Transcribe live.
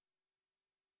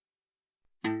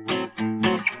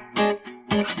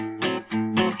And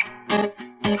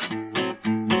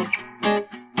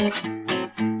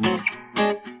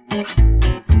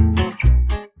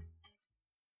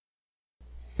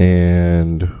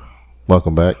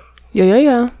welcome back.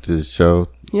 Yeah. To the show.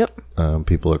 Yep.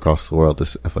 People across the world.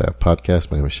 This is FIF Podcast.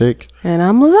 My name is Shake. And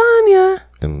I'm Lasagna.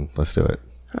 And let's do it.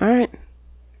 All right.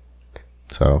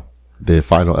 So, the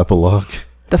final epilogue.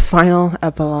 The final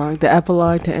epilogue. The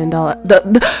epilogue to end all...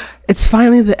 It's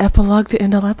finally the epilogue to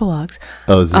end all epilogues.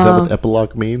 Oh, is that what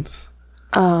epilogue means?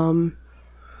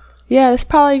 Yeah, it's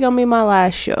probably going to be my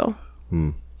last show.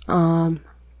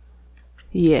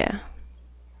 Yeah.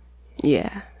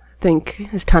 I think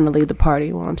it's time to leave the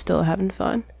party while I'm still having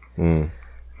fun.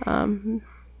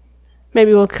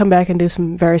 Maybe we'll come back and do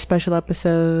some very special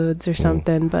episodes or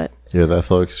something, but... Yeah, that,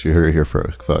 folks, you heard it here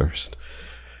first.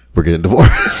 We're getting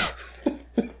divorced.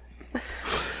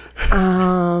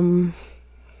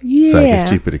 Yeah. Fact is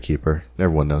cheaper to keep her.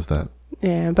 Everyone knows that.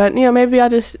 Yeah, but, maybe I'll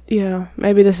just,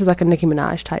 maybe this is like a Nicki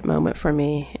Minaj type moment for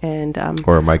me, and...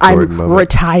 or a Mike Jordan moment.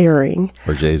 Retiring.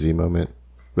 Or Jay-Z moment.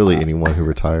 Really, anyone who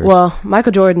retires. Well,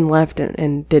 Michael Jordan left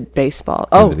and did baseball.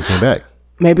 And then he came back.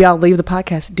 Maybe I'll leave the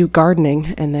podcast, do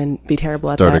gardening, and then be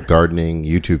terrible at that. Start a gardening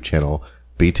YouTube channel,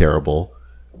 be terrible,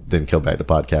 then come back to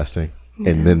podcasting. Yeah.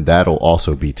 And then that'll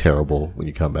also be terrible when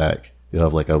you come back. You'll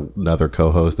have like another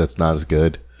co-host that's not as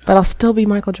good. But I'll still be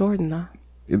Michael Jordan, though.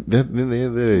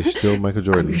 You're still Michael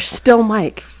Jordan. You're still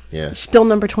Mike. Yeah. You're still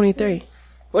number 23.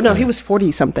 Well, no, he was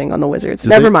 40-something on the Wizards.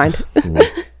 Never mind. I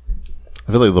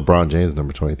feel like LeBron James is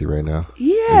number 23 right now.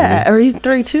 Yeah. Or he's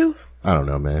 32? I don't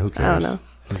know, man. Who cares? I don't know.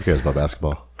 Who cares about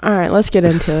basketball? All right, let's get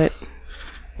into it.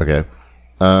 Okay.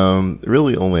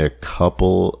 Really only a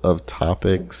couple of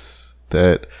topics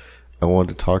that I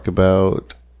wanted to talk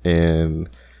about.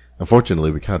 And unfortunately,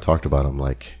 we kind of talked about them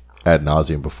like ad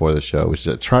nauseum before the show, which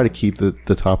is try to keep the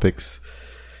topics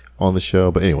on the show.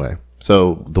 But anyway,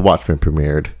 so The Watchmen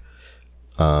premiered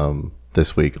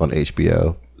this week on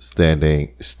HBO.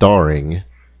 Starring,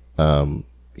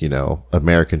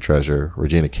 American treasure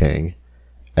Regina King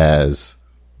as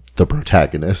the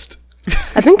protagonist.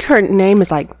 I think her name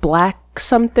is like Black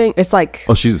something. It's like...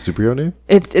 Oh, she's a superhero name?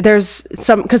 There's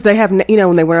some... Because they have... when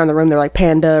they went around the room, they're like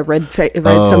Panda, Red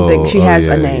something. She has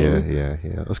a name. Yeah.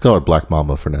 Let's call her Black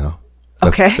Mamba for now.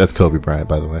 Okay. That's Kobe Bryant,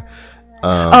 by the way.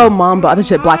 Mamba. I thought you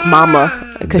said Black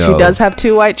Mama. Because she does have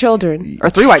 2 white children.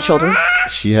 Or 3 white children.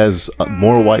 She has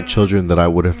more white children than I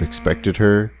would have expected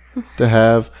her to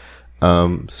have.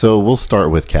 So we'll start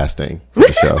with casting for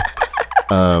the show.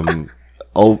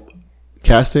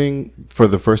 Casting for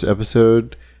the first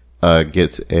episode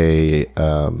gets a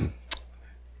 9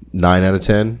 out of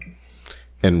 10.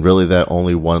 And really that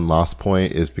only one lost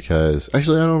point is because...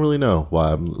 Actually, I don't really know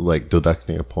why I'm like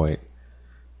deducting a point.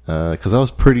 Because I was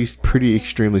pretty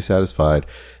extremely satisfied.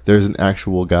 There's an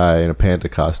actual guy in a panda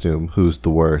costume who's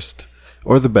the worst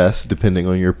or the best, depending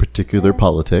on your particular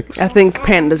politics. I think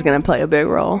Panda's going to play a big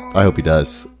role. I hope he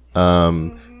does.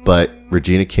 But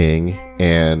Regina King,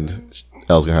 and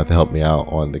Elle's going to have to help me out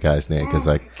on the guy's name because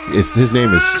his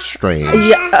name is strange.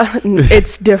 Yeah,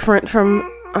 it's different from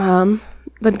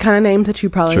the kind of names that you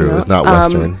probably know. True, it's not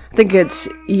Western. I think it's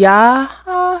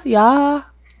Yamadine.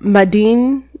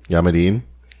 Yamadine.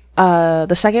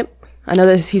 The second. I know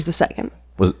that he's the second.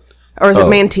 Or is it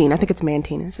Mantine? I think it's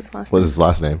Mantine is his last name. What's his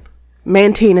last name?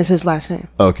 Mantine is his last name.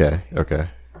 Okay.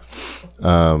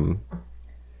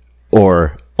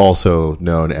 Or also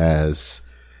known as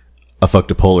I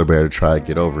fucked a polar bear to try to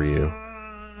get over you,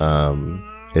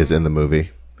 is in the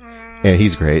movie. And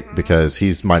he's great because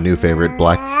he's my new favorite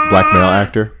black male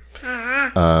actor.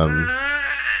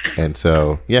 And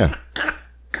so, yeah.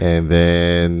 And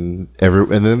then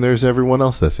there's everyone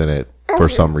else that's in it for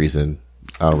some reason.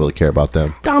 I don't really care about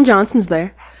them. Don Johnson's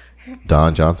there.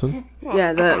 Don Johnson?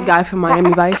 Yeah, the guy from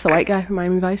Miami Vice, the white guy from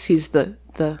Miami Vice. He's the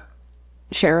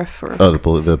sheriff.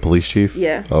 The police chief?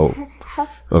 Yeah. Oh,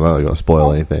 I'm not going to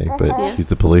spoil anything, but he's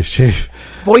the police chief.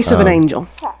 Voice of an angel.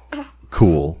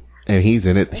 Cool. And he's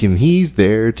in it. And he's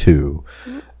there too.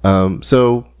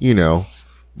 So,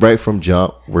 right from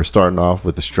jump, we're starting off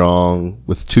with 2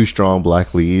 strong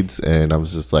black leads, and I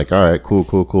was just like, all right,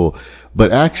 cool.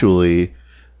 But actually,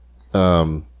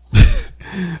 from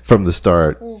the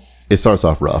start, it starts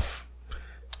off rough.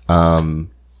 This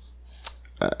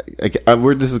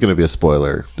is going to be a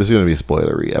spoiler. This is going to be a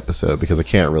spoilery episode because I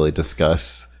can't really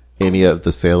discuss any of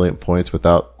the salient points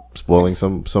without spoiling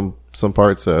some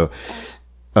parts. So,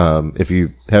 if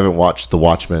you haven't watched The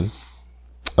Watchmen,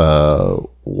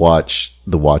 watch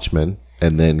The Watchmen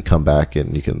and then come back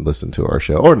and you can listen to our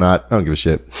show or not. I don't give a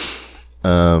shit.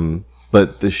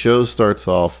 But the show starts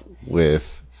off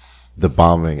with the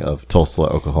bombing of Tulsa,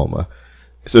 Oklahoma.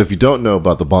 So if you don't know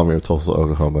about the bombing of Tulsa,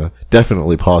 Oklahoma,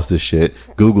 definitely pause this shit,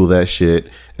 Google that shit,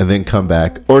 and then come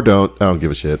back, or don't. I don't give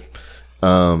a shit.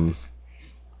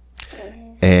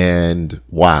 And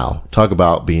wow, talk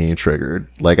about being triggered.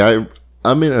 Like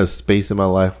I'm in a space in my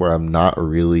life where I'm not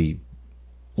really,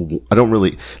 I don't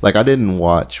really, like I didn't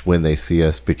watch When They See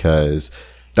Us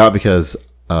not because,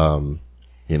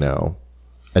 you know,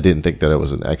 I didn't think that it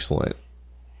was an excellent,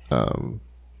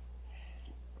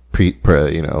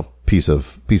 piece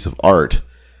of art,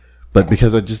 but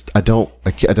because I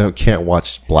can't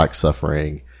watch black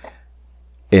suffering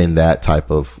in that type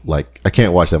of, like, I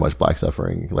can't watch that much black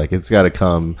suffering. Like, it's got to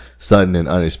come sudden and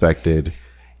unexpected,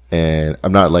 and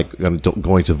I'm not like going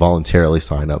to voluntarily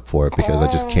sign up for it because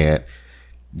I just can't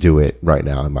do it right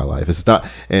now in my life. It's not,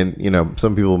 and you know,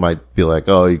 some people might be like,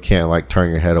 oh, you can't like turn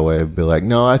your head away and be like,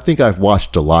 no, I think I've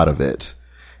watched a lot of it,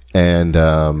 and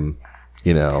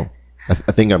you know, I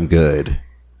think I'm good.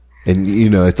 And, you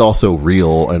know, it's also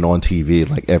real and on TV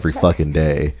like every fucking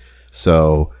day.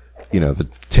 So, you know, the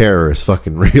terror is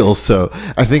fucking real. So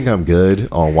I think I'm good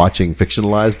on watching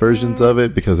fictionalized versions of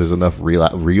it because there's enough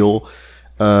real,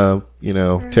 you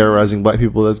know, terrorizing black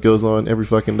people that goes on every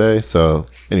fucking day. So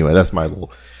anyway, that's my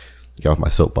little, get off my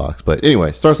soapbox. But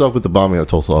anyway, starts off with the bombing of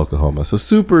Tulsa, Oklahoma. So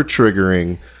super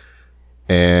triggering.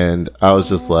 And I was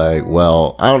just like,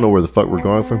 well, I don't know where the fuck we're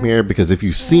going from here, because if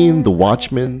you've seen The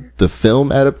Watchmen, the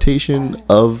film adaptation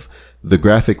of the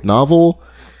graphic novel,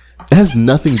 it has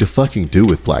nothing to fucking do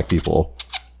with black people.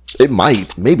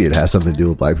 Maybe it has something to do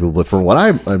with black people, but from what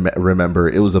I remember,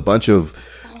 it was a bunch of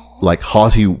like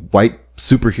haughty white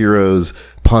superheroes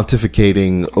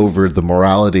pontificating over the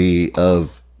morality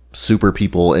of super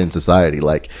people in society,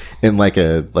 like in like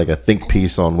a think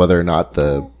piece on whether or not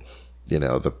the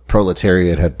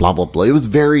proletariat had blah, blah, blah. It was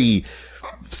very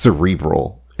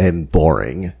cerebral and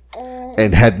boring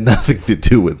and had nothing to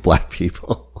do with black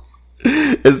people.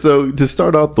 And so to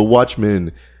start off The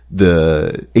Watchmen,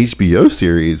 the HBO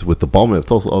series with the bombing of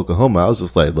Tulsa, Oklahoma, I was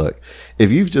just like, look, if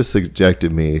you've just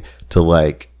subjected me to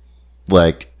like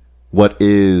what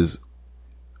is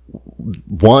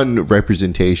one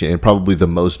representation and probably the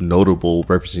most notable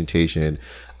representation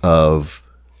of,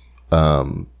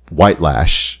 white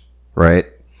lash, right?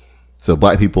 So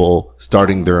black people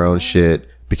starting their own shit,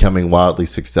 becoming wildly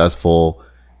successful,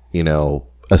 you know,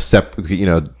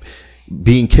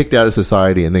 being kicked out of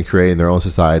society and then creating their own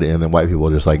society. And then white people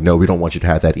are just like, no, we don't want you to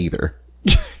have that either.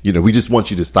 You know, we just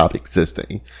want you to stop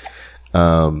existing.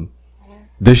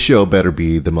 This show better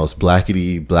be the most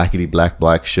blackety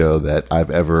black show that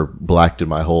I've ever blacked in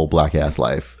my whole black ass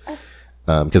life.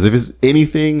 Cause if it's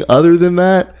anything other than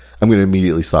that, I'm going to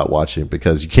immediately stop watching,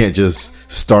 because you can't just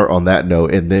start on that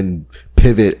note and then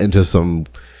pivot into some,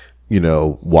 you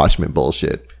know, Watchmen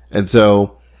bullshit. And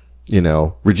so, you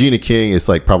know, Regina King is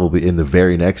like probably in the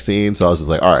very next scene. So I was just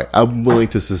like, all right, I'm willing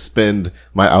to suspend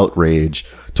my outrage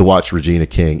to watch Regina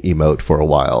King emote for a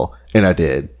while. And I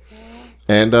did.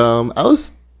 And, I was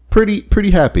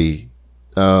pretty happy.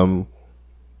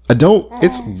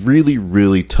 It's really,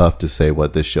 really tough to say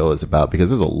what this show is about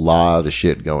because there's a lot of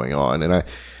shit going on. And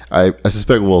I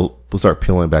suspect we'll start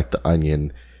peeling back the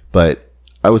onion, but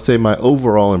I would say my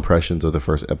overall impressions of the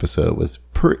first episode was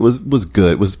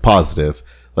good, was positive.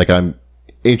 Like, I'm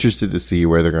interested to see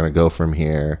where they're going to go from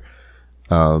here,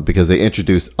 because they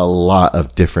introduce a lot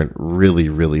of different really,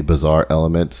 really bizarre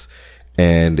elements,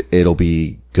 and it'll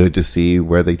be good to see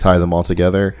where they tie them all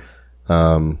together.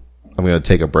 I'm going to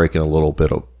take a break in a little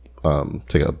bit of,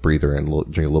 take a breather and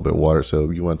drink a little bit of water. So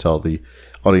you want to tell the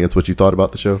audience what you thought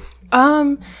about the show?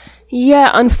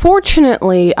 Yeah,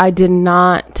 unfortunately, I did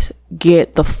not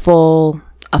get the full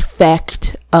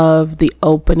effect of the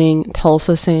opening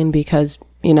Tulsa scene because,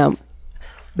 you know,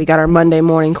 we got our Monday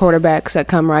morning quarterbacks that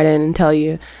come right in and tell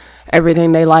you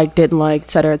everything they like, didn't like, et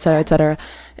cetera, et cetera, et cetera.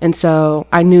 And so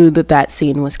I knew that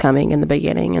scene was coming in the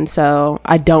beginning. And so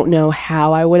I don't know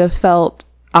how I would have felt,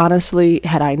 honestly,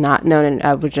 had I not known it.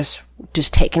 I would just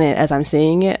taken it as I'm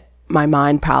seeing it. My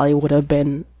mind probably would have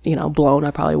been, you know, blown.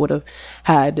 I probably would have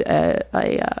had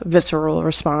a visceral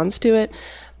response to it.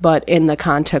 But in the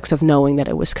context of knowing that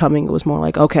it was coming, it was more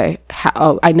like, okay,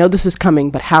 I know this is coming,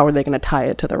 but how are they going to tie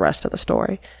it to the rest of the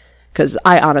story? Because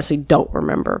I honestly don't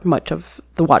remember much of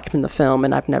The Watchmen, the film,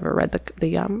 and I've never read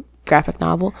the graphic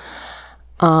novel.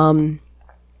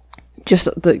 Just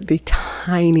the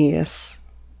tiniest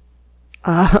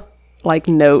like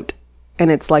note,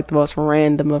 and it's like the most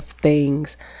random of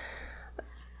things.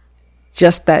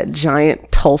 Just that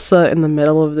giant Tulsa in the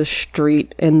middle of the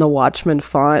street in the Watchmen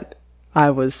font. I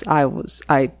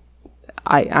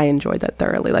enjoyed that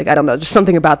thoroughly. Like, I don't know, just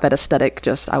something about that aesthetic.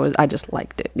 I just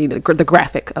liked it. You know, the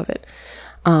graphic of it.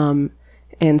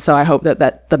 And so I hope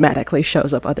that thematically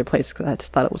shows up other places, because I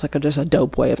just thought it was like just a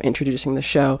dope way of introducing the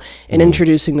show and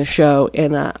introducing the show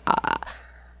in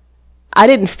I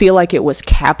didn't feel like it was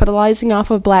capitalizing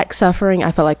off of Black suffering.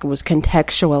 I felt like it was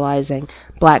contextualizing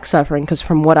Black suffering, because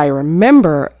from what I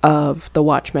remember of The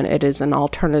Watchmen, it is an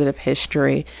alternative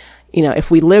history. You know,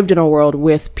 if we lived in a world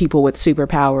with people with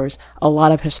superpowers, a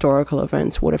lot of historical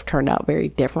events would have turned out very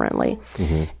differently.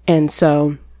 And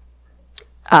so,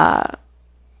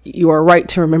 you are right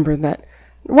to remember that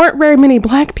there weren't very many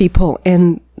Black people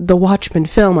in the Watchmen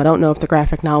film. I don't know if the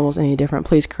graphic novel is any different.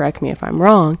 Please correct me if I'm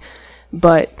wrong.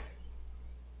 But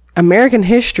American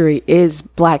history is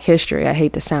Black history. I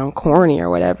hate to sound corny or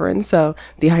whatever. And so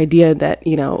the idea that,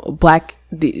 you know,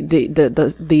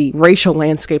 the racial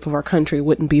landscape of our country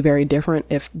wouldn't be very different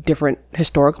if different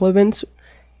historical events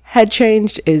had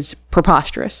changed is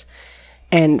preposterous.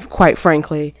 And quite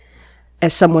frankly,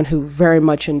 as someone who very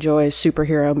much enjoys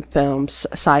superhero films,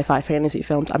 sci-fi fantasy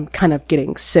films, I'm kind of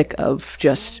getting sick of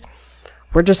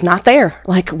we're just not there.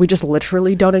 Like, we just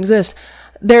literally don't exist.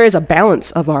 There is a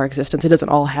balance of our existence. It doesn't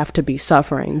all have to be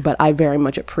suffering, but I very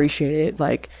much appreciate it.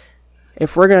 Like,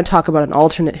 if we're going to talk about an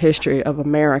alternate history of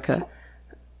America,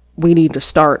 we need to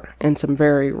start in some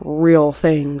very real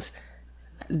things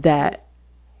that,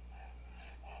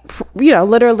 you know,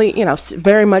 literally, you know,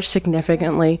 very much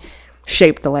significantly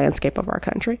shaped the landscape of our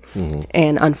country.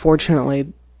 And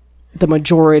unfortunately, the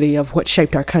majority of what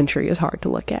shaped our country is hard to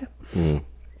look at.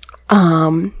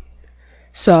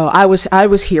 So I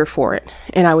was here for it,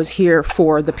 and I was here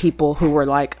for the people who were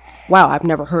like, wow, I've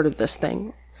never heard of this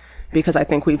thing, because I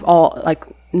think we've all, like,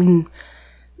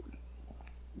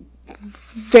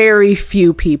 very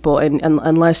few people, and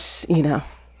unless, you know,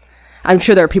 I'm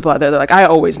sure there are people out there that are like, I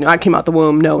always knew, I came out the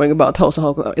womb knowing about Tulsa,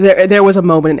 Oklahoma. There was a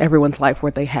moment in everyone's life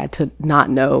where they had to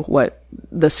not know what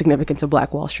the significance of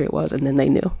Black Wall Street was, and then they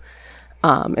knew.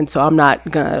 And so I'm not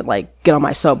gonna, like, get on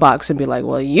my soapbox and be like,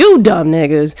 well, you dumb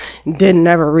niggas didn't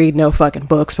ever read no fucking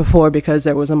books before, because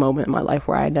there was a moment in my life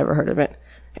where I had never heard of it,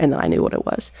 and then I knew what it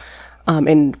was.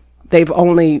 And they've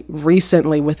only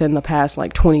recently, within the past,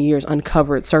 like, 20 years,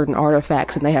 uncovered certain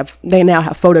artifacts, and they now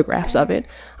have photographs of it.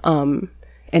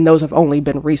 And those have only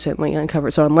been recently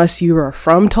uncovered. So unless you are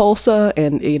from Tulsa,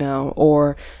 and, you know,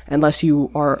 or unless you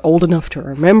are old enough to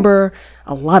remember,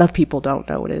 a lot of people don't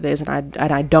know what it is. And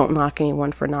I don't knock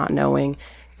anyone for not knowing.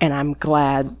 And I'm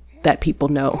glad that people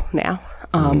know now.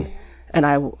 And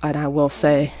I will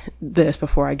say this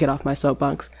before I get off my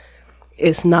soapbox.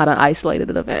 It's not an isolated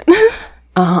event.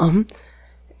 And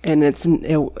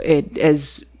it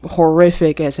as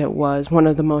horrific as it was, one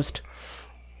of the most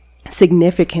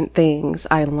significant things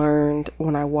I learned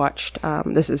when I watched,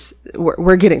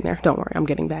 we're getting there. Don't worry. I'm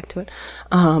getting back to it.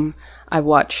 I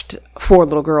watched Four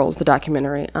Little Girls, the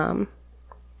documentary,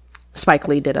 Spike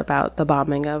Lee did about the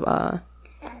bombing of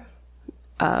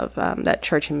that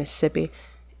church in Mississippi.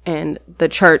 And the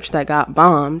church that got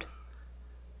bombed,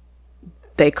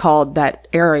 they called that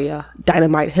area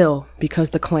Dynamite Hill,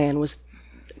 because the Klan was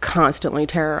constantly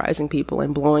terrorizing people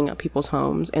and blowing up people's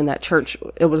homes. And that church,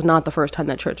 it was not the first time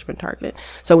that church had been targeted.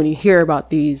 So when you hear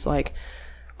about these, like,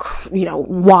 you know,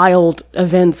 wild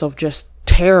events of just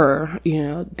terror, you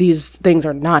know, these things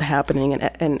are not happening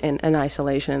in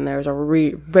isolation. There's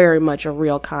very much a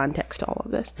real context to all of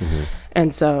this.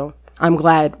 And so I'm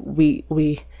glad we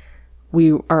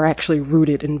are actually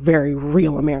rooted in very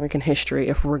real American history,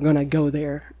 if we're going to go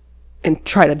there and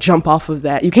try to jump off of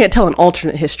that. You can't tell an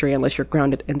alternate history unless you're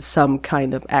grounded in some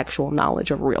kind of actual knowledge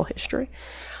of real history.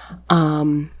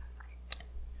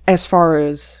 As far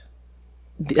as,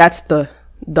 that's the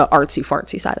artsy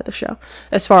fartsy side of the show.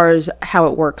 As far as how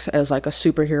it works as like a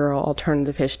superhero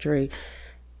alternative history,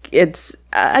 it's,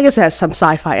 I guess it has some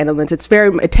sci-fi elements.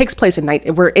 It takes place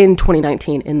we're in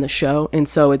 2019 in the show. And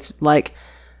so it's like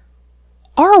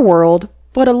our world,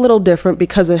 but a little different,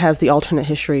 because it has the alternate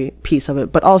history piece of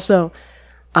it. But also,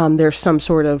 there's some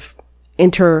sort of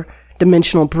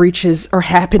interdimensional breaches are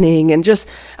happening, and just,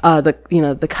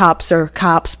 the cops are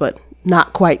cops, but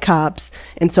not quite cops.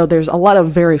 And so there's a lot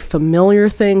of very familiar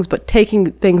things, but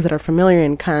taking things that are familiar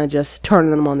and kind of just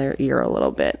turning them on their ear a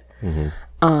little bit.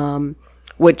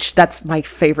 Which that's my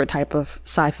favorite type of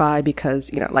sci-fi,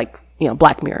 because,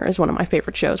 Black Mirror is one of my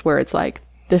favorite shows, where it's like,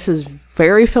 this is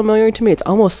very familiar to me. It's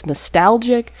almost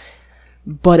nostalgic,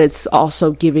 but it's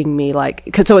also giving me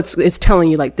it's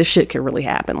telling you like this shit could really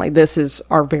happen. Like, this is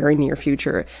our very near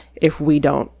future if we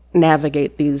don't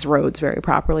navigate these roads very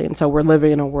properly. And so we're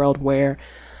living in a world where,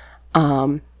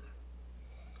 due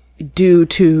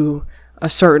to a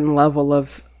certain level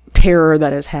of terror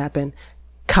that has happened,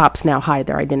 cops now hide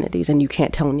their identities, and you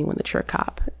can't tell anyone that you're a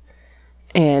cop.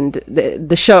 And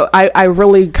the show, I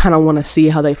really kind of want to see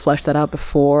how they flesh that out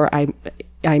before I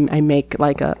make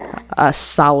like a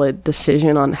solid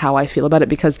decision on how I feel about it,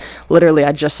 because literally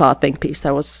I just saw a think piece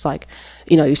that was just like,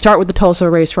 you know, you start with the Tulsa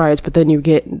race riots, but then you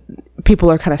get, people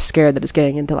are kind of scared that it's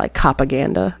getting into like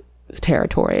propaganda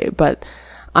territory, but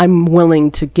I'm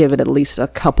willing to give it at least a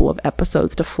couple of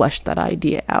episodes to flesh that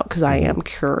idea out, because I am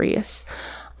curious.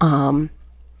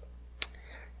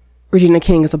 Regina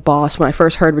King is a boss. When I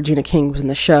first heard Regina King was in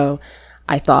the show,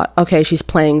 I thought, okay, she's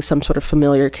playing some sort of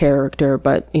familiar character,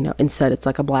 but, you know, instead it's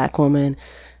like a black woman,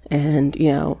 and,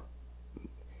 you know,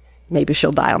 maybe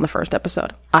she'll die on the first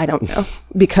episode. I don't know,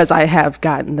 because I have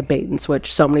gotten the bait and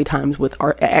switch so many times with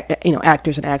you know,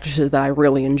 actors and actresses that I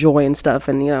really enjoy and stuff,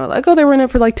 and, you know, like, oh, they were in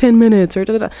it for like 10 minutes or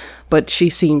da-da-da. But she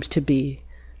seems to be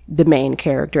the main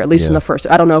character, at least in the first.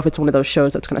 I don't know if it's one of those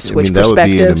shows that's going to switch perspectives. That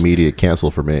would be an immediate cancel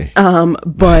for me.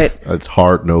 But a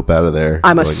hard nope out of there.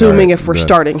 I'm assuming if we're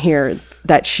starting here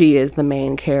that she is the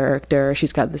main character.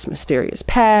 She's got this mysterious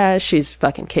past. She's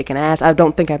fucking kicking ass. I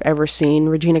don't think I've ever seen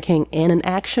Regina King in an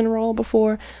action role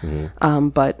before.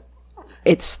 But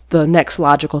it's the next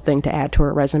logical thing to add to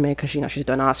her resume, because, you know, she's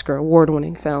done Oscar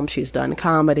award-winning films. She's done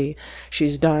comedy.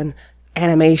 She's done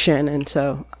animation, and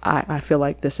so I feel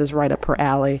like this is right up her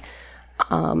alley.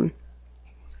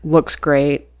 Looks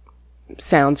great,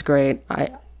 sounds great.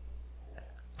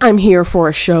 I'm here for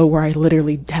a show where I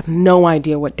literally have no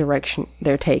idea what direction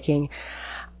they're taking.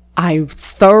 I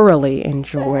thoroughly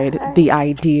enjoyed the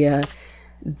idea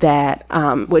that,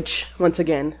 which, once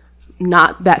again,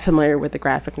 not that familiar with the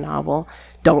graphic novel,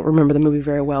 don't remember the movie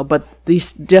very well, but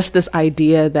this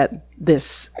idea that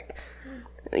this,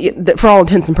 for all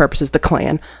intents and purposes, the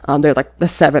Klan, they're like the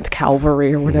 7th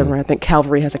Cavalry or whatever. I think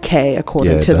Cavalry has a K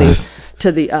according to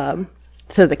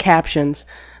the captions,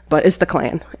 but it's the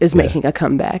Klan is making a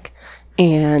comeback,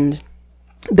 and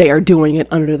they are doing it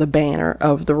under the banner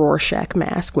of the Rorschach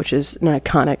mask, which is an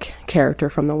iconic character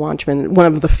from The Watchmen. One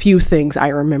of the few things I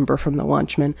remember from The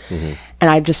Watchmen, and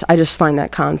I just find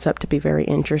that concept to be very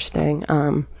interesting,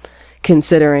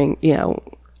 considering, you know,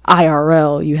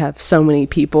 IRL, you have so many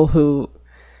people who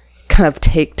kind of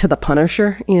take to the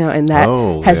Punisher, you know, and that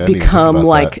has become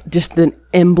like just an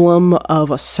emblem of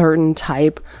a certain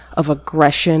type of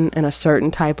aggression and a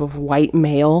certain type of white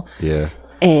male. Yeah.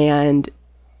 And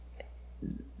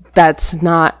that's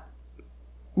not,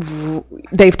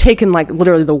 they've taken like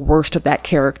literally the worst of that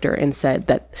character and said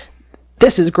that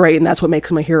this is great and that's what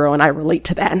makes him a hero and I relate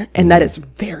to that. And that is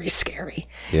very scary.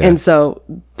 Yeah. And so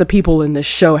the people in this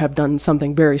show have done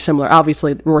something very similar.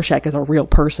 Obviously, Rorschach is a real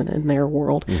person in their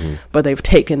world, but they've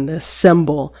taken this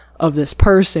symbol of this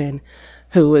person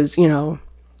who is, you know,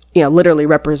 literally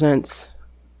represents,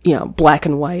 you know, black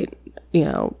and white, you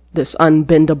know, this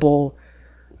unbendable,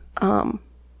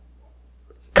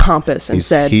 compass, and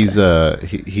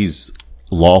he's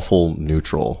lawful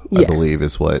neutral, I believe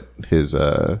is what his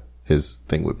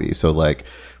thing would be. So like,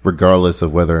 regardless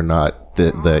of whether or not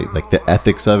the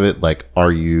ethics of it, like,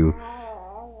 are you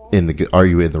in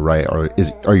the right, or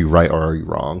are you right or are you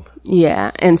wrong?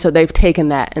 Yeah. And so they've taken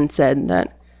that and said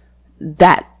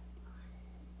that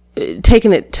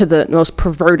taken it to the most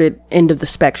perverted end of the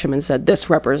spectrum and said this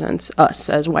represents us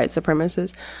as white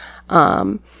supremacists.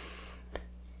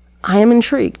 I am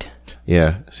intrigued.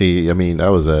 Yeah. See, I mean, that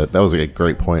was a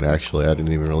great point, actually. I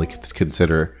didn't even really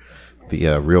consider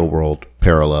the real world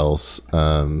parallels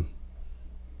of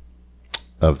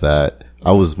that.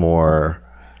 I was more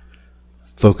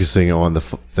focusing on the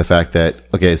fact that,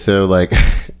 okay, so like,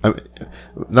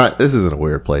 this isn't a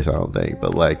weird place, I don't think,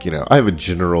 but like, you know, I have a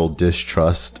general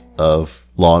distrust of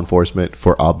law enforcement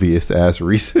for obvious ass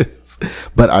reasons,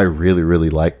 but I really, really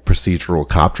like procedural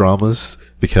cop dramas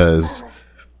because,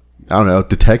 I don't know,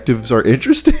 detectives are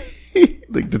interesting.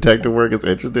 Like, detective work is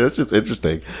interesting. That's just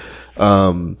interesting.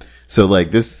 So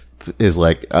like, this is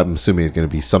like, I'm assuming it's going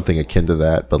to be something akin to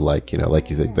that, but like, you know, like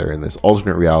you said, they're in this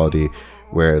alternate reality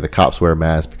where the cops wear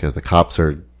masks because the cops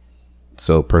are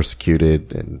so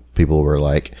persecuted and people were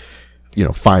like, you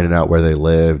know, finding out where they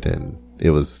lived, and it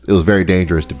was very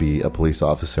dangerous to be a police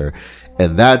officer.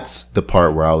 And that's the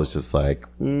part where I was just like,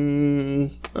 I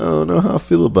don't know how I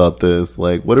feel about this.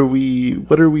 Like, what are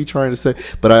we trying to say?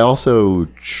 But I also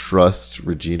trust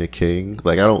Regina King.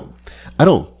 Like, I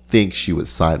don't think she would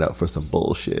sign up for some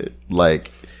bullshit. Like,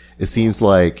 it seems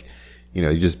like, you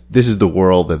know, this is the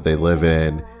world that they live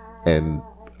in, and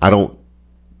I don't,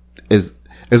 as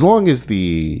long as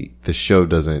the show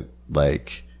doesn't,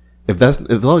 like,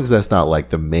 as long as that's not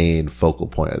like the main focal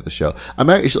point of the show,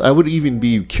 I would even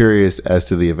be curious as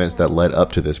to the events that led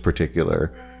up to this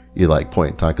particular,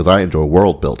 point in time, because I enjoy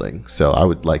world building. So I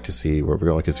would like to see where we're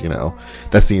going, because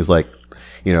that seems like,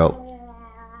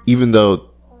 even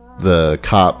though the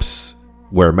cops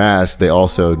wear masks, they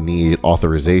also need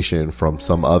authorization from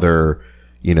some other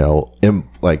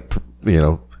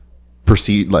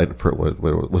proceed, like,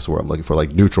 what's the word I'm looking for,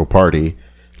 like neutral party,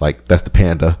 like that's the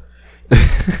panda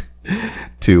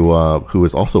to who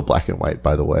is also black and white,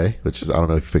 by the way, which is, I don't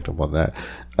know if you picked up on that,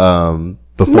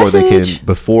 before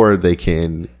they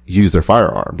can use their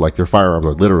firearm. Like, their firearms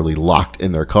are literally locked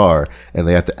in their car, and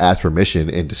they have to ask permission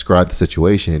and describe the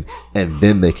situation, and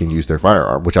then they can use their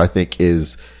firearm, which I think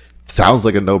sounds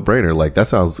like a no-brainer. Like, that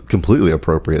sounds completely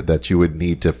appropriate, that you would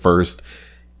need to first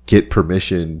get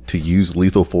permission to use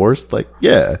lethal force. Like,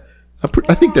 yeah,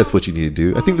 I think that's what you need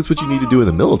to do. I think that's what you need to do in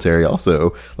the military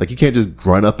also. Like, you can't just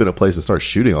run up in a place and start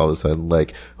shooting all of a sudden.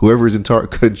 Like, whoever's in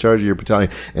charge of your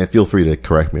battalion, and feel free to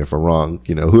correct me if I'm wrong,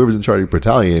 whoever's in charge of your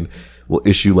battalion will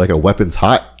issue like a weapons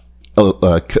hot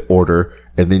order,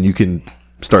 and then you can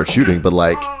start shooting. But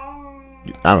like,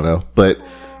 I don't know, but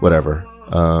whatever.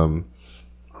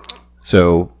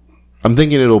 So I'm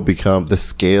thinking it'll become, the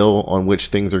scale on which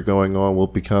things are going on will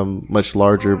become much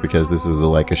larger, because this is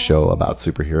like a show about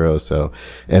superheroes. So,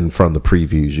 and from the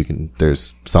previews,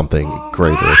 there's something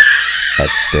greater at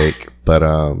stake. But,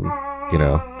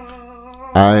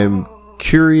 I'm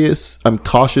curious. I'm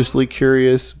cautiously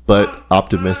curious, but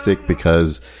optimistic,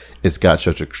 because it's got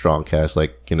such a strong cast.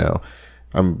 Like,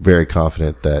 I'm very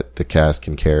confident that the cast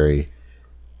can carry,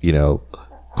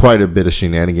 quite a bit of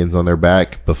shenanigans on their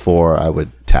back before I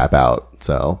would tap out.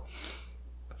 So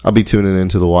I'll be tuning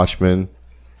into The Watchmen.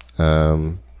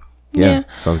 Sounds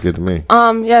good to me.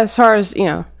 As far as,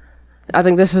 I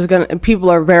think this is people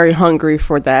are very hungry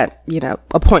for that,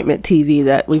 appointment TV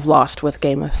that we've lost with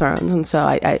Game of Thrones. And so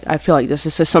I feel like this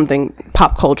is just something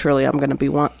pop culturally I'm going to be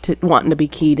wanting to be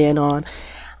keyed in on.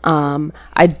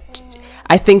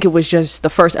 I think it was just, the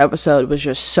first episode was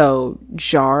just so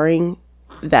jarring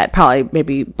that probably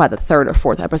maybe by the third or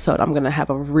fourth episode, I'm going to have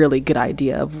a really good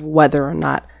idea of whether or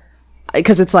not,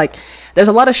 because it's like, there's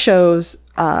a lot of shows,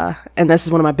 and this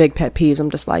is one of my big pet peeves.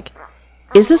 I'm just like,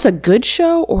 is this a good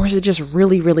show, or is it just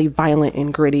really, really violent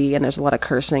and gritty, and there's a lot of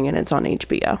cursing, and it's on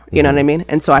HBO? You know what I mean?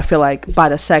 And so I feel like by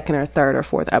the second or third or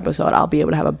fourth episode, I'll be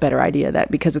able to have a better idea of that,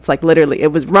 because it's like, literally, it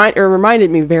reminded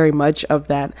me very much of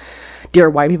that Dear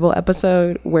White People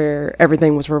episode where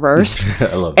everything was reversed.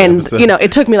 I love that episode.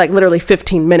 It took me like literally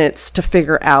 15 minutes to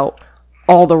figure out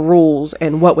all the rules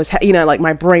and what was, like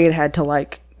my brain had to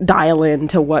like dial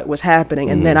into what was happening,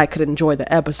 and then I could enjoy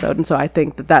the episode. And so I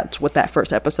think that's what that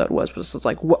first episode was just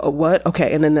like, what?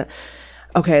 Okay. And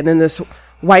then this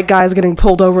white guy's getting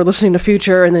pulled over listening to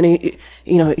Future, and then he,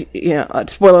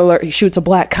 spoiler alert, he shoots a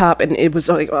black cop, and it was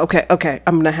like, okay,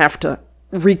 I'm gonna have to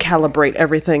recalibrate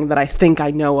everything that I think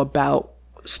I know about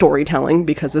storytelling,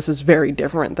 because this is very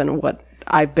different than what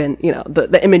I've been,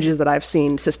 the images that I've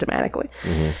seen systematically.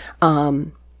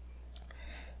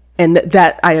 And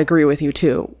that I agree with you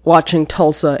too. Watching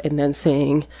Tulsa and then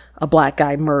seeing a black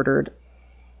guy murdered,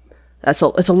 it's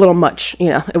a little much.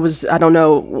 It was, I don't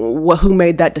know who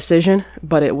made that decision,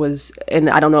 but it was,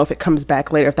 and I don't know if it comes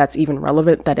back later, if that's even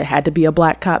relevant, that it had to be a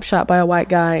black cop shot by a white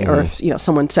guy, or if,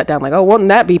 someone sat down like, oh, wouldn't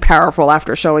that be powerful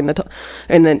after showing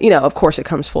and then, of course it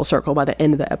comes full circle by the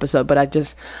end of the episode, but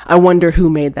I wonder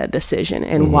who made that decision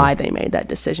and why they made that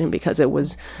decision, because it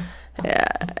was,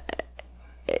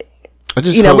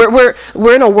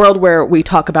 we're in a world where we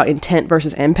talk about intent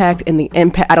versus impact, and the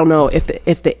impact, I don't know if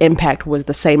the impact was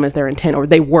the same as their intent, or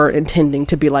they were intending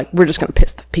to be like, we're just going to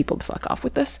piss the people the fuck off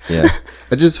with this. Yeah.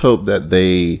 I just hope that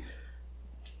they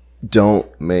don't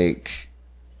make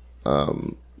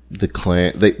the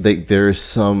Klan, there's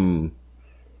some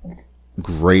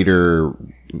greater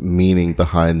meaning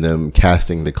behind them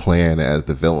casting the Klan as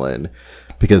the villain,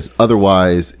 because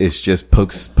otherwise it's just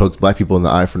pokes black people in the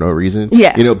eye for no reason.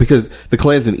 Yeah. Because the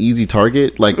Klan's an easy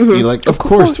target. Like, of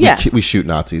course we shoot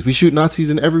Nazis. We shoot Nazis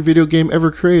in every video game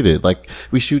ever created. Like,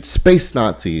 we shoot space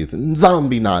Nazis and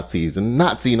zombie Nazis and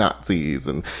Nazi Nazis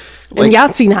and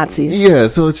Yahtzee Nazis. Yeah.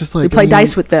 So it's just like, we play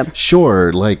dice with them.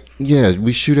 Sure. Like, yeah,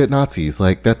 we shoot at Nazis.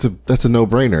 Like, that's a no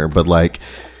brainer. But like,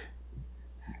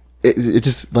 it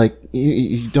just like,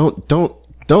 you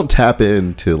don't tap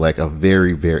into like a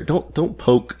very, very, don't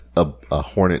poke a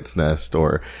hornet's nest,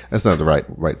 or that's not the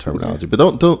right terminology, but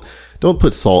don't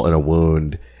put salt in a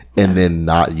wound and then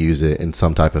not use it in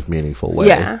some type of meaningful way.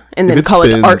 Yeah. And then call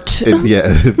it art.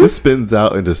 If it spins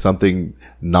out into something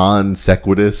non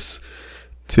sequitus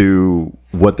to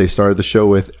what they started the show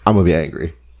with, I'm going to be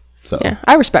angry. So yeah,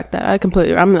 I respect that.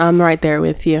 I'm right there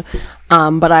with you.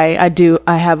 But I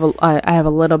have a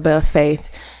little bit of faith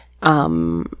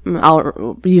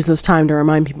I'll use this time to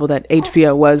remind people that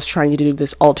HBO was trying to do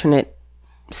this alternate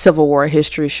Civil War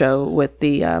history show with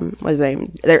the what's his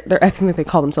name? I think they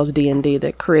call themselves D&D,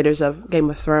 the creators of Game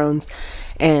of Thrones,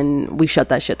 and we shut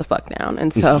that shit the fuck down.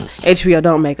 And so HBO,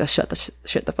 don't make us shut the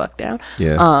shit the fuck down.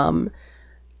 Yeah.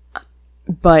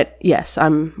 But yes,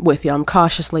 I'm with you. I'm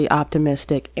cautiously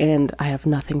optimistic, and I have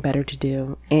nothing better to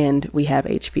do, and we have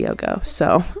HBO Go.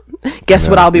 So, guess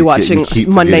what I'll be watching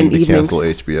Monday evenings. Cancel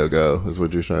HBO Go is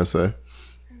what you're trying to say.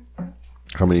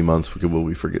 How many months will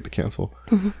we forget to cancel?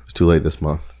 It's too late this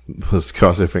month. Let's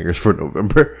cross our fingers for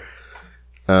November.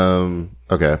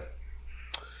 Okay.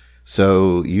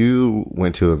 So you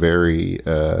went to a very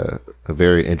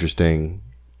interesting.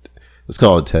 Let's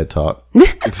call it TED Talk.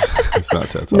 It's not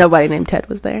TED Talk. Nobody named Ted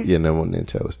was there. Yeah, no one named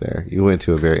Ted was there. You went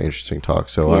to a very interesting talk.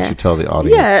 So why don't you tell the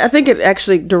audience? Yeah, I think it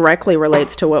actually directly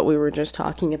relates to what we were just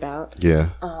talking about. Yeah.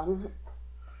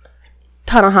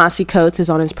 Ta-Nehisi Coates is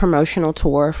on his promotional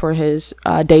tour for his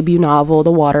debut novel,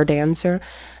 The Water Dancer,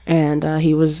 and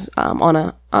he was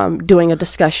doing a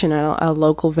discussion at a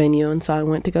local venue, and so I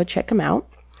went to go check him out.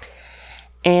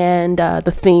 And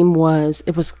the theme was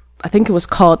I think it was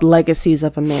called Legacies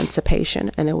of Emancipation,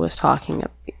 and it was talking,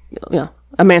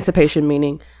 emancipation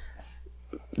meaning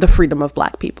the freedom of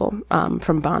Black people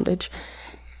from bondage.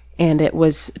 And it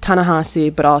was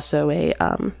Ta-Nehisi, but also a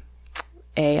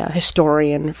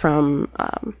historian from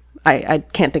I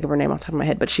can't think of her name off the top of my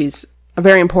head, but she's a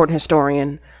very important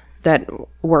historian that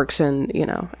works in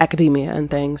academia and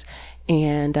things.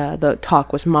 And the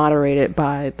talk was moderated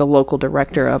by the local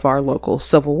director of our local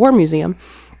Civil War Museum.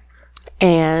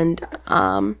 And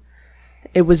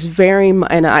it was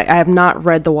and I have not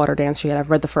read The Water Dancer yet.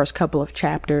 I've read the first couple of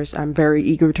chapters. I'm very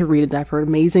eager to read it. I've heard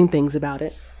amazing things about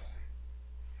it.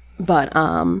 But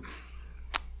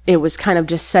it was kind of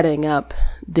just setting up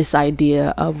this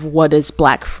idea of what is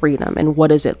Black freedom and what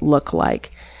does it look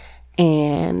like.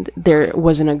 And there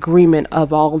was an agreement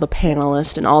of all the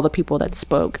panelists and all the people that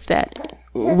spoke that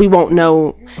we won't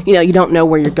know, you don't know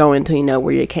where you're going until you know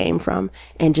where you came from,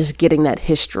 and just getting that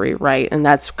history right. And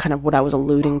that's kind of what I was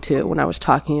alluding to when I was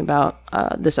talking about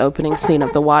this opening scene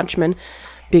of The Watchmen,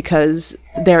 because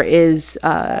there is,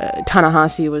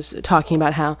 Ta-Nehisi was talking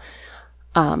about how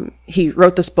he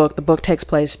wrote this book. The book takes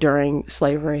place during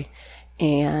slavery,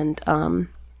 and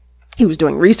he was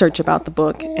doing research about the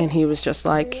book, and he was just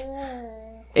like,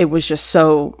 it was just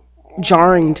so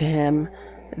jarring to him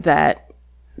that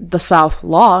the South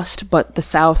lost, but the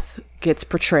South gets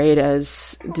portrayed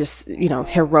as this,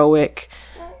 heroic,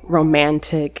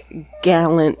 romantic,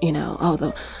 gallant,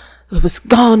 it was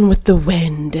Gone with the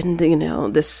Wind, and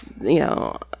this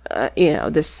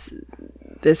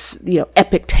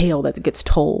epic tale that gets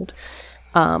told,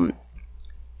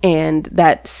 and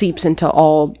that seeps into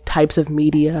all types of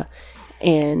media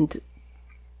and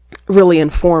really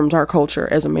informs our culture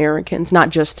as Americans. Not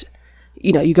just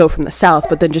you go from the South,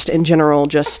 but then just in general,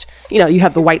 you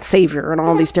have the white savior and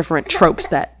all these different tropes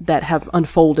that have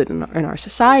unfolded in our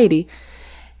society.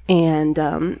 And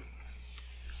the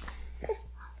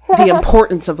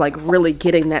importance of really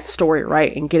getting that story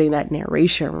right and getting that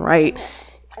narration right,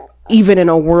 even in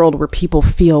a world where people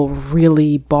feel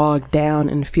really bogged down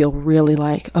and feel really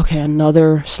like, okay,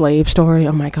 another slave story.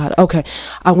 Oh my God. Okay.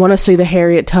 I want to see the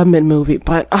Harriet Tubman movie,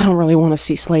 but I don't really want to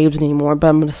see slaves anymore. But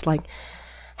I'm just like,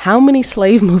 how many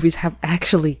slave movies have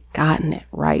actually gotten it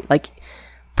right?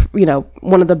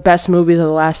 One of the best movies of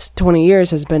the last 20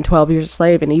 years has been 12 Years a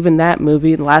Slave. And even that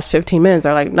movie, the last 15 minutes,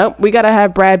 they're like, nope, we got to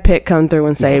have Brad Pitt come through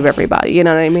and save everybody. You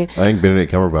know what I mean? I think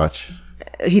Benedict Cumberbatch.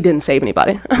 He didn't save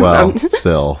anybody. Well,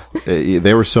 still,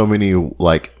 there were so many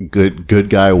good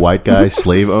guy, white guy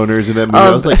slave owners in that movie. I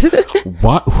was like,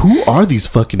 what? Who are these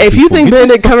fucking people? If you think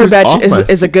Benedict Cumberbatch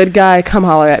is a good guy, come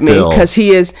holler at me, because he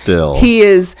is.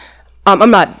 I'm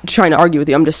not trying to argue with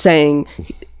you. I'm just saying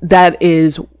that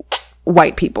is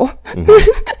white people.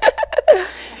 Mm-hmm.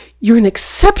 You're an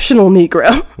exceptional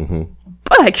Negro,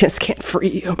 but I just can't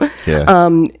free you. Yeah.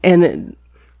 And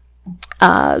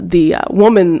the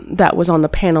woman that was on the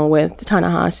panel with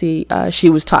Ta-Nehisi, she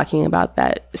was talking about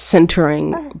that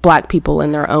centering Black people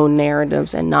in their own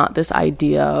narratives and not this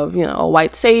idea of, a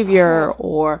white savior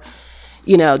or,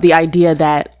 the idea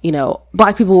that,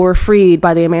 Black people were freed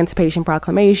by the Emancipation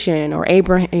Proclamation or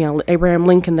Abraham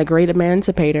Lincoln, the great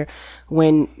emancipator,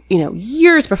 when,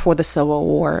 years before the Civil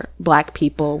War, Black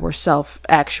people were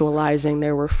self-actualizing.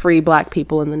 There were free Black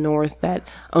people in the North that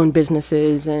owned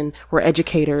businesses and were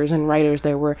educators and writers.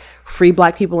 There were free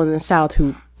Black people in the South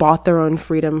who bought their own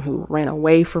freedom, who ran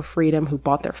away for freedom, who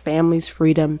bought their families'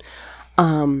 freedom.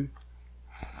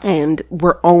 And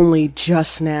we're only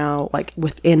just now,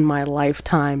 within my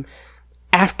lifetime,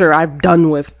 after I've done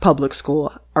with public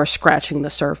school, are scratching the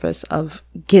surface of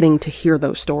getting to hear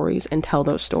those stories and tell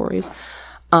those stories.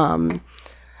 The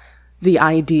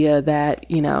idea that,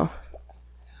 the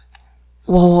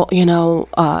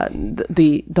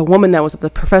woman that was the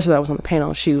professor that was on the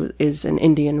panel, she is an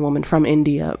Indian woman from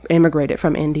India, immigrated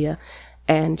from India.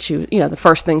 And she, the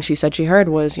first thing she said she heard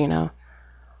was,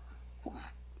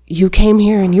 you came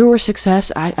here and you were a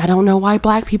success. I don't know why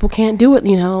black people can't do it.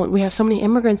 We have so many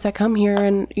immigrants that come here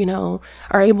and,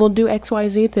 are able to do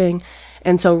XYZ thing.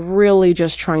 And so really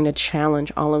just trying to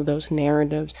challenge all of those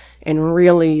narratives. And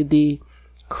really the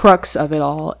crux of it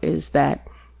all is that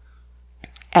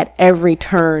at every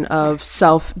turn of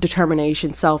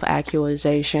self-determination,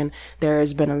 self-actualization, there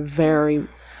has been a very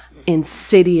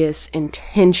insidious,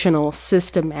 intentional,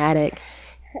 systematic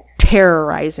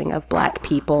terrorizing of black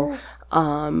people,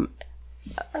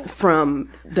 from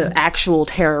the actual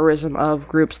terrorism of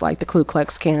groups like the Ku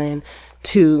Klux Klan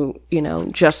to,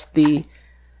 just the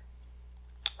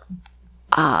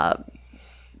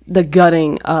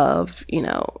gutting of,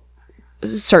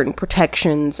 certain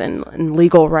protections and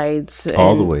legal rights.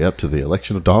 All the way up to the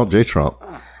election of Donald J. Trump.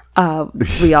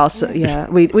 We also,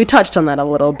 we touched on that a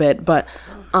little bit, but,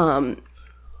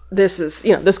 this is,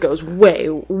 this goes way,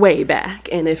 way back.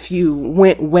 And if you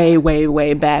went way, way,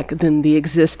 way back, then the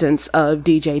existence of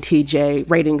DJ, TJ,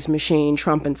 ratings machine,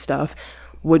 Trump and stuff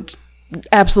would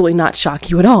absolutely not shock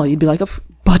you at all. You'd be like,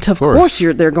 but of course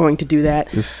they're going to do that.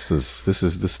 This is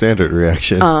the standard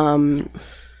reaction.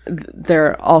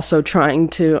 They're also trying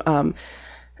to,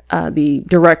 the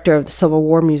director of the Civil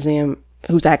War Museum,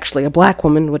 who's actually a black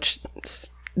woman, which is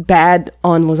bad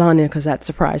on lasagna because that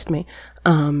surprised me,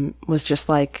 was just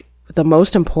like, the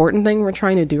most important thing we're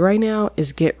trying to do right now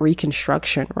is get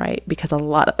Reconstruction right, because a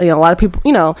lot of people,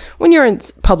 when you're in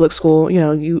public school,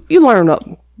 you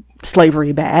learn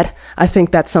slavery bad. I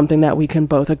think that's something that we can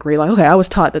both agree. Like, okay, I was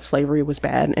taught that slavery was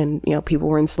bad, and people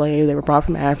were enslaved. They were brought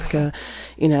from Africa.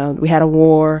 We had a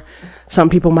war. Some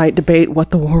people might debate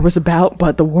what the war was about,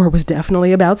 but the war was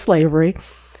definitely about slavery.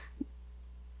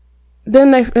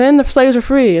 Then the slaves were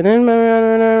free, and then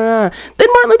Martin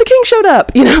Luther King showed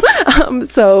up,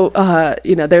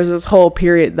 there's this whole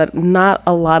period that not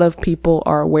a lot of people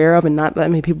are aware of, and not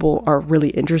that many people are really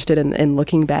interested in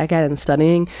looking back at and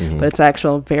studying, but it's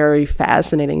actually a very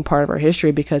fascinating part of our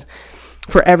history, because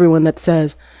for everyone that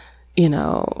says,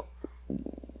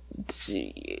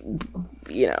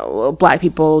 black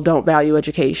people don't value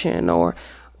education, or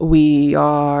we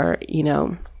are,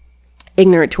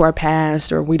 ignorant to our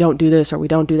past, or we don't do this or we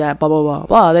don't do that, blah, blah, blah,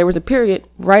 blah. There was a period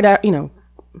right out,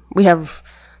 we have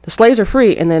the slaves are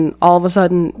free, and then all of a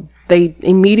sudden they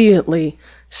immediately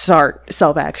start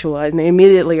self-actualizing. They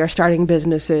immediately are starting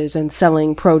businesses and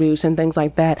selling produce and things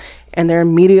like that. And they're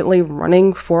immediately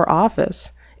running for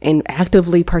office and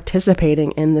actively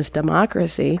participating in this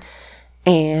democracy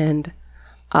and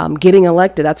getting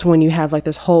elected. That's when you have like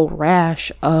this whole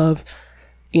rash of,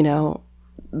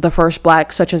 the first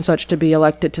black such and such to be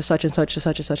elected to such and such to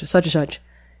such and such and such and such.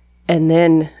 And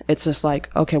then it's just like,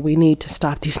 okay, we need to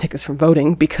stop these niggas from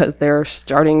voting because they're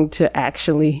starting to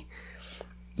actually,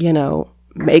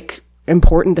 make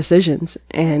important decisions,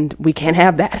 and we can't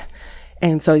have that.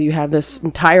 And so you have this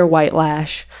entire white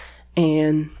lash,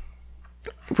 and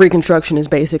Reconstruction is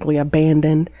basically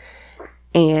abandoned.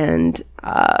 And,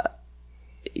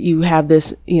 you have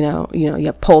this, you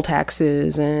have poll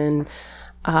taxes and,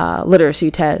 literacy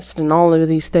tests and all of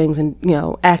these things, and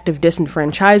active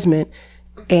disenfranchisement.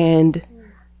 And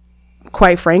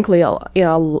quite frankly,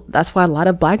 that's why a lot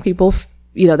of black people,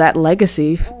 that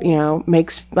legacy,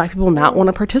 makes black people not want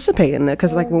to participate in it,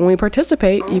 because like when we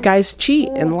participate, you guys cheat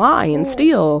and lie and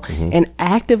steal and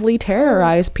actively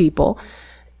terrorize people.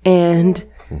 And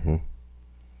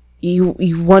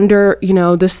you wonder,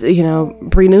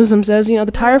 Bree Newsom says,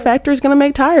 the tire factory is going to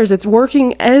make tires. It's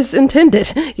working as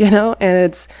intended,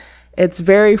 and it's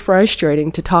very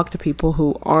frustrating to talk to people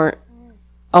who aren't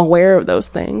aware of those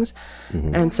things.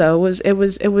 And so it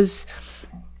was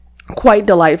quite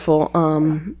delightful.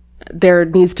 There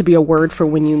needs to be a word for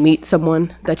when you meet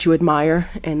someone that you admire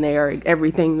and they are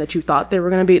everything that you thought they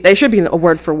were going to be. There should be a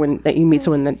word for when that you meet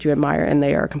someone that you admire and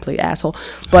they are a complete asshole.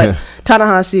 But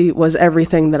Ta-Nehisi was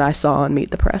everything that I saw on Meet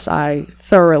the Press. I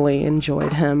thoroughly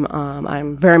enjoyed him.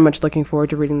 I'm very much looking forward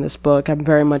to reading this book. I'm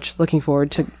very much looking forward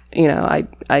to,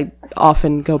 I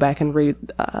often go back and read,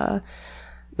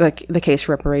 the case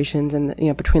for reparations, and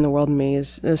Between the World and Me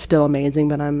is still amazing,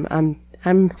 but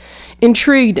I'm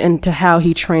intrigued into how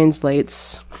he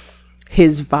translates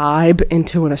his vibe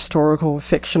into an historical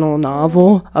fictional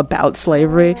novel about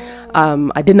slavery.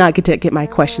 I did not get my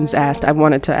questions asked. I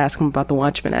wanted to ask him about The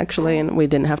Watchmen, actually, and we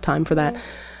didn't have time for that.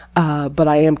 But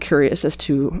I am curious as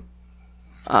to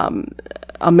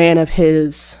a man of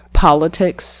his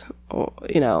politics,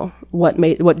 you know,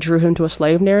 what drew him to a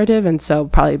slave narrative. And so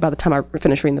probably by the time I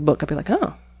finish reading the book, I'll be like,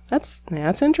 oh, that's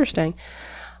interesting.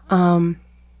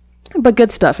 But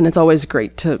good stuff. And it's always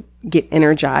great to get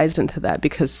energized into that,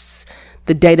 because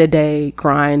the day-to-day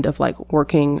grind of like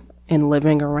working and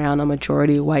living around a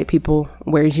majority of white people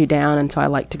wears you down. And so I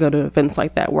like to go to events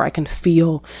like that where I can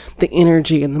feel the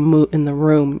energy in the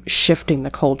room shifting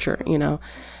the culture, you know.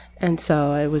 And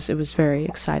so it was very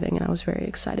exciting, and I was very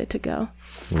excited to go.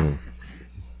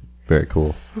 Very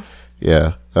cool.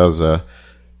 Yeah, that was a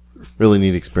really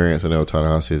neat experience. I know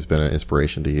Ta-Nehisi has been an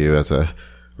inspiration to you as a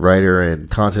writer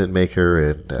and content maker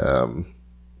and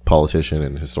politician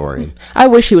and historian. I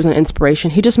wish he was an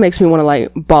inspiration. He just makes me want to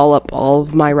like ball up all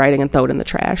of my writing and throw it in the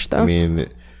trash, though. I mean,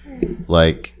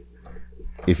 like,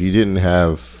 if you didn't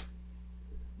have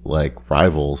like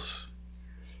rivals,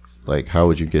 like, how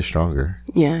would you get stronger?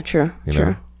 Yeah, true. You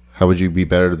know? How would you be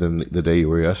better than the day you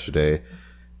were yesterday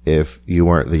if you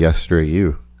weren't the yesterday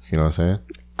you? You know what I'm saying?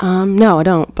 No, I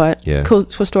don't. But yeah, cool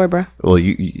story, bro. Well,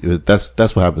 you that's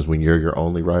what happens when you're your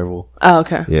only rival. Oh,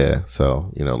 okay. Yeah,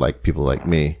 so you know, like people like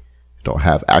me don't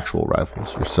have actual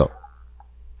rivals. Yourself.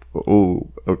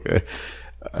 Oh, okay.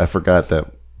 I forgot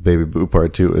that Baby Boo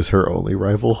Part 2 is her only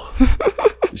rival.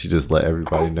 She just let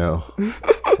everybody know.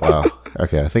 Wow.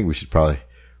 Okay, I think we should probably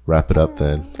wrap it up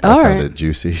then. That sounded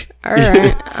juicy. All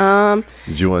right.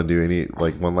 Did you want to do any,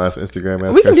 like, one last Instagram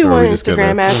ask question? We can do one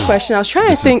Instagram ask question. I was trying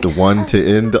to think. This is the one to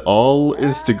end all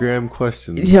Instagram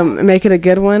questions. Yeah, make it a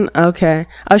good one? Okay.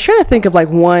 I was trying to think of, like,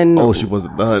 one. Oh, she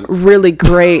wasn't done. Really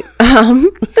great,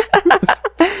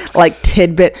 like,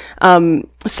 tidbit.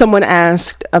 Someone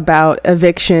asked about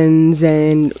evictions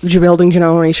and building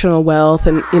generational wealth,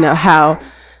 and, you know, how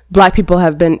Black people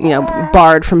have been, you know,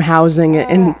 barred from housing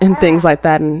and things like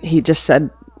that. And he just said,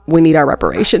 we need our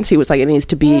reparations. He was like, it needs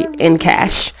to be in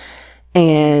cash.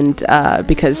 And,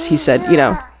 because he said, you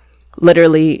know,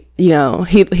 literally, you know,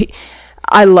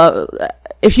 I love,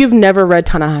 if you've never read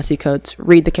Ta-Nehisi Coates,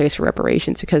 read The Case for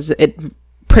Reparations, because it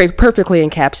perfectly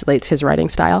encapsulates his writing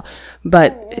style.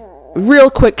 But real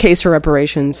quick case for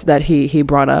reparations that he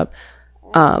brought up,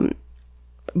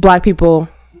 Black people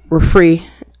were free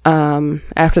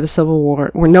after the Civil War,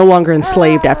 were no longer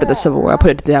enslaved after the Civil War, I'll put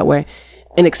it that way,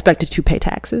 and expected to pay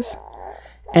taxes.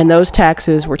 And those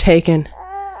taxes were taken,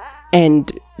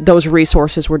 and those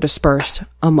resources were dispersed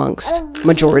amongst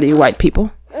majority white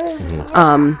people.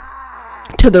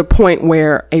 To the point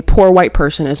where a poor white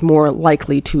person is more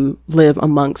likely to live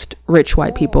amongst rich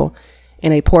white people,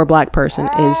 and a poor Black person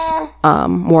is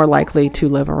more likely to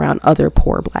live around other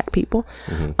poor Black people.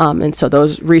 And so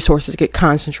those resources get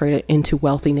concentrated into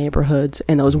wealthy neighborhoods,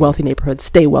 and those wealthy neighborhoods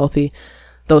stay wealthy.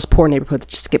 Those poor neighborhoods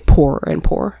just get poorer and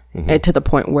poorer, and to the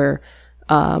point where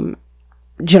the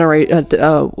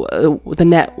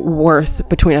net worth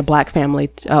between a Black family,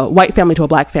 white family to a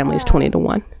Black family, is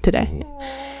 20-1 today.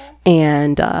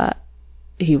 And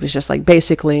he was just like,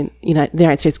 basically, the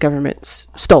United States government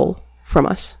stole from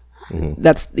us.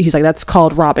 He's like, that's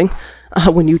called robbing.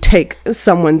 When you take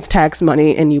someone's tax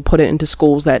money and you put it into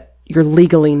schools that you're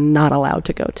legally not allowed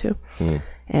to go to.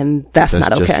 And that's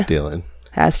not okay. That's just stealing.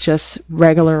 That's just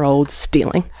regular old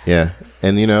stealing. Yeah.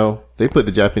 And, they put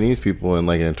the Japanese people in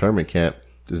like an internment camp.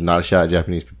 There's not a shot at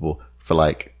Japanese people for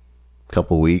like a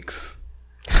couple weeks.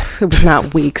 It was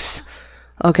not weeks.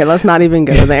 Okay, let's not even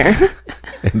go there.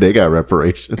 And they got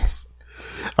reparations.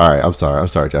 All right, I'm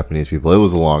sorry, Japanese people. It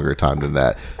was a longer time than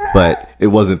that, but it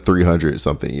wasn't 300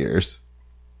 something years.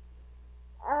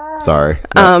 Sorry.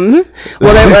 Well,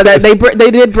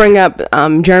 they did bring up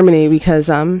Germany, because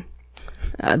the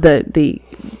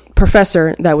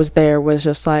professor that was there was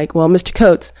just like, well, Mr.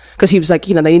 Coates, because he was like,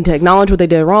 they need to acknowledge what they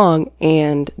did wrong,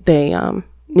 and they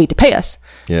need to pay us.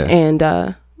 Yeah. And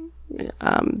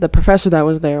the professor that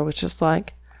was there was just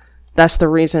like, that's the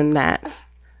reason that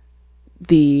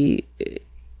the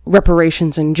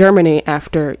reparations in Germany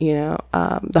after,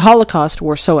 the Holocaust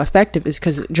were so effective, is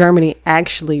because Germany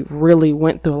actually really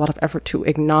went through a lot of effort to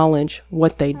acknowledge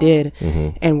what they did.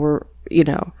 And were,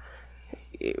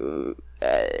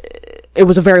 it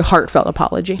was a very heartfelt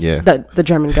apology that the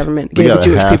German government gave the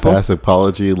Jewish people. We got a half-ass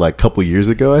apology like a couple years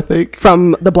ago, I think.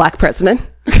 From the Black president.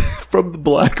 From the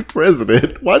Black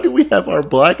president. Why do we have our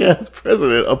Black-ass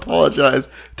president apologize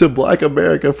to Black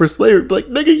America for slavery? Like,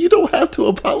 nigga, you don't have to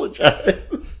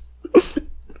apologize.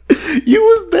 You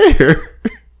was there.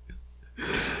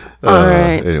 All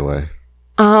right. Anyway.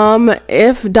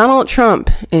 If Donald Trump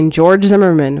and George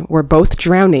Zimmerman were both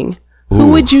drowning,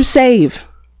 who would you save?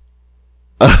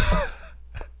 I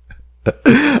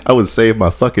would save my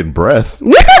fucking breath.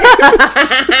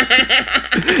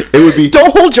 It would be.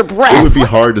 Don't hold your breath. It would be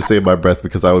hard to save my breath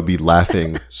because I would be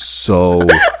laughing so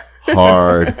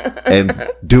hard and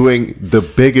doing the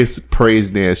biggest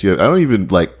praise dance you have. I don't even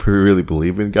like really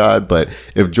believe in God, but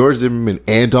if George Zimmerman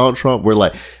and Donald Trump were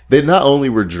like, they not only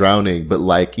were drowning, but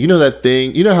like, you know that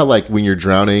thing, you know how like when you're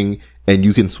drowning and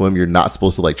you can swim, you're not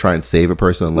supposed to like try and save a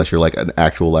person unless you're like an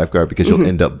actual lifeguard because you'll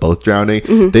end up both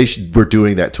drowning. They were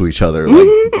doing that to each other,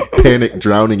 like panic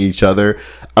drowning each other.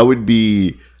 I would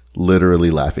be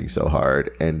literally laughing so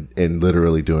hard and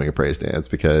literally doing a praise dance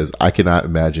because I cannot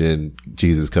imagine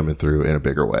Jesus coming through in a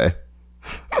bigger way.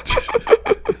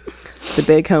 The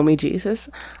big homie Jesus.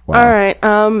 Wow. All right.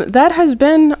 That has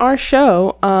been our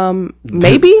show.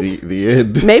 Maybe the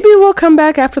end. Maybe we'll come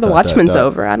back after the Watchmen's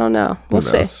over. I don't know. We'll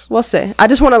see. We'll see. I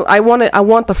just I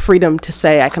want the freedom to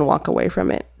say I can walk away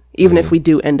from it, even if we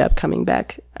do end up coming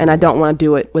back. And I don't want to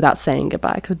do it without saying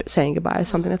goodbye, because saying goodbye is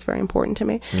something that's very important to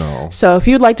me. No. So if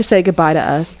you'd like to say goodbye to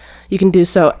us, you can do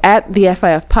so at the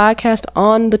FIF Podcast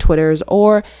on the Twitters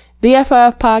or the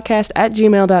FIF Podcast at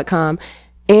gmail.com.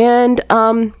 And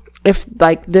if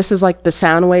like this is like the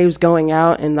sound waves going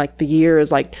out and like the year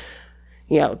is like,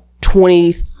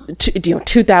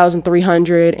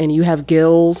 2,300 and you have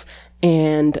gills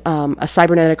and a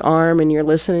cybernetic arm and you're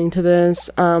listening to this,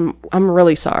 I'm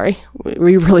really sorry.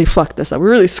 We really fucked this up. We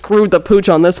really screwed the pooch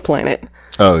on this planet.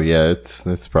 Oh yeah,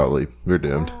 it's probably, we're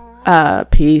doomed.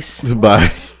 Peace.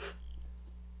 Bye.